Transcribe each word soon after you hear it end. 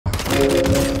Maybe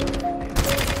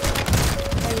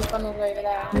funnels over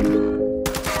there.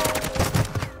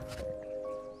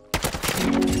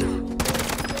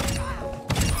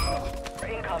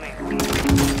 Incoming.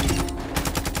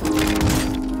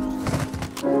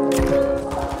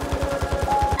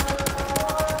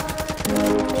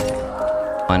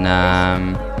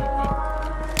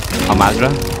 On Mazra.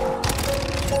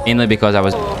 Mainly because I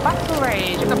was... Oh, battle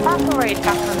rage. I've got battle rage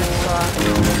back on this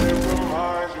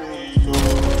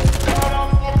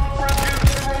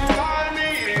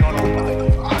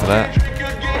That.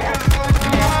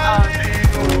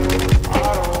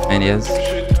 And he is. You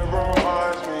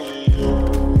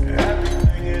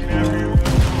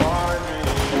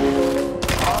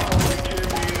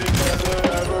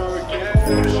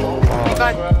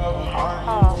guys...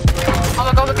 Oh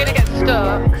my god, we're gonna get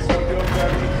stuck.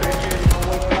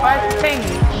 Where's the thing?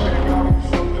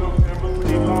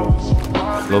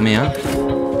 Blow me up.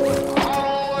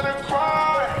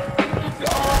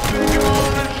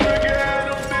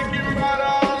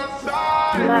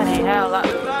 Bloody hell, that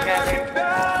was scary.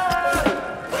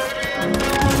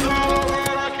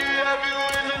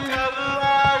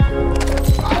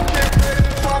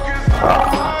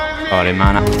 Sorry,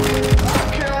 man.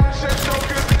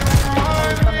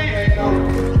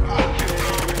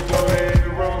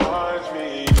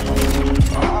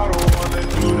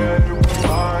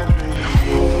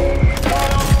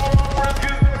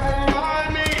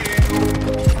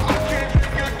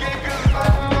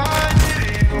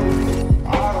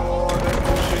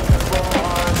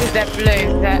 They're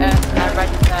blue, they're red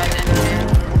turning.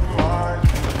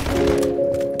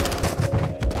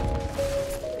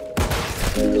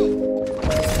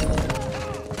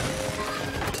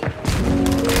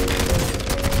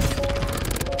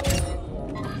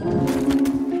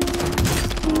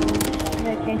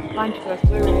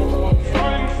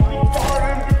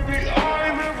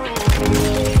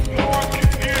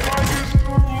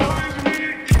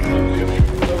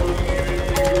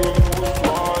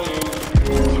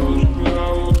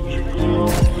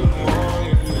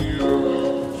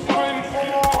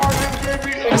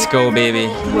 Let's go, baby.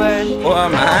 Oh,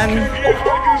 man.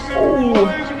 Oh.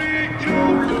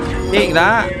 Take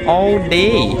that all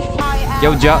day.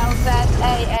 Yo, Jup.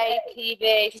 MillzaaTV.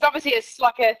 It's obviously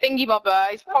like a thingy bobber.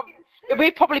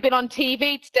 We've probably been on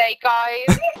TV today,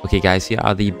 guys. Okay, guys, here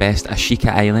are the best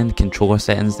Ashika Island controller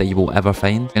settings that you will ever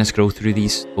find. I'm going to scroll through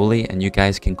these slowly and you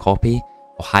guys can copy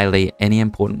or highlight any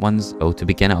important ones. So to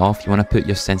begin it off, you want to put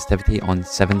your sensitivity on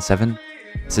 7.7.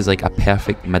 This is like a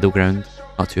perfect middle ground.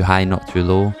 Not too high, not too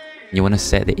low. You want to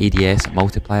set the ADS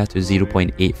multiplier to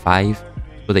 0.85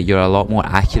 so that you're a lot more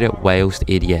accurate whilst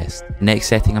ADS. The next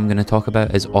setting I'm going to talk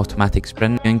about is automatic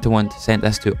sprint. You're going to want to set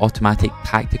this to automatic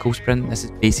tactical sprint. This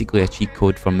is basically a cheat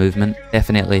code for movement.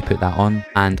 Definitely put that on.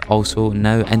 And also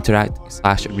now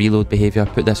interact/reload behavior.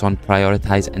 Put this on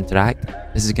prioritize interact.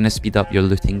 This is going to speed up your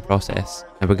looting process.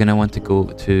 Now we're going to want to go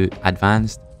to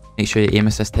advanced. Make sure your aim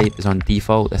assist type is on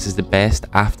default. This is the best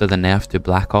after the nerf to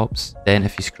Black Ops. Then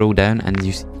if you scroll down and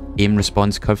you see aim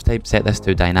response curve type, set this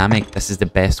to dynamic. This is the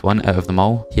best one out of them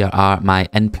all. Here are my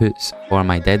inputs for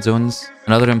my dead zones.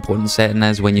 Another important setting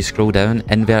is when you scroll down,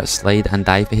 invert, slide and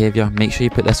dive behavior. Make sure you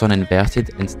put this on inverted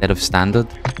instead of standard.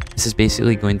 This is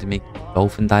basically going to make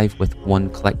dolphin dive with one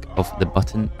click of the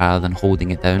button rather than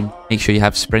holding it down. Make sure you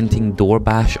have sprinting door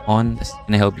bash on. This is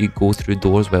going to help you go through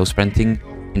doors while sprinting.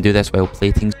 You can do this while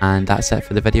plating. And that's it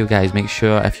for the video, guys. Make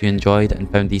sure if you enjoyed and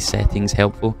found these settings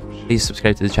helpful, please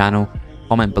subscribe to the channel,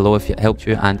 comment below if it helped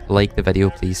you, and like the video,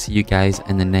 please. See you guys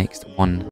in the next one.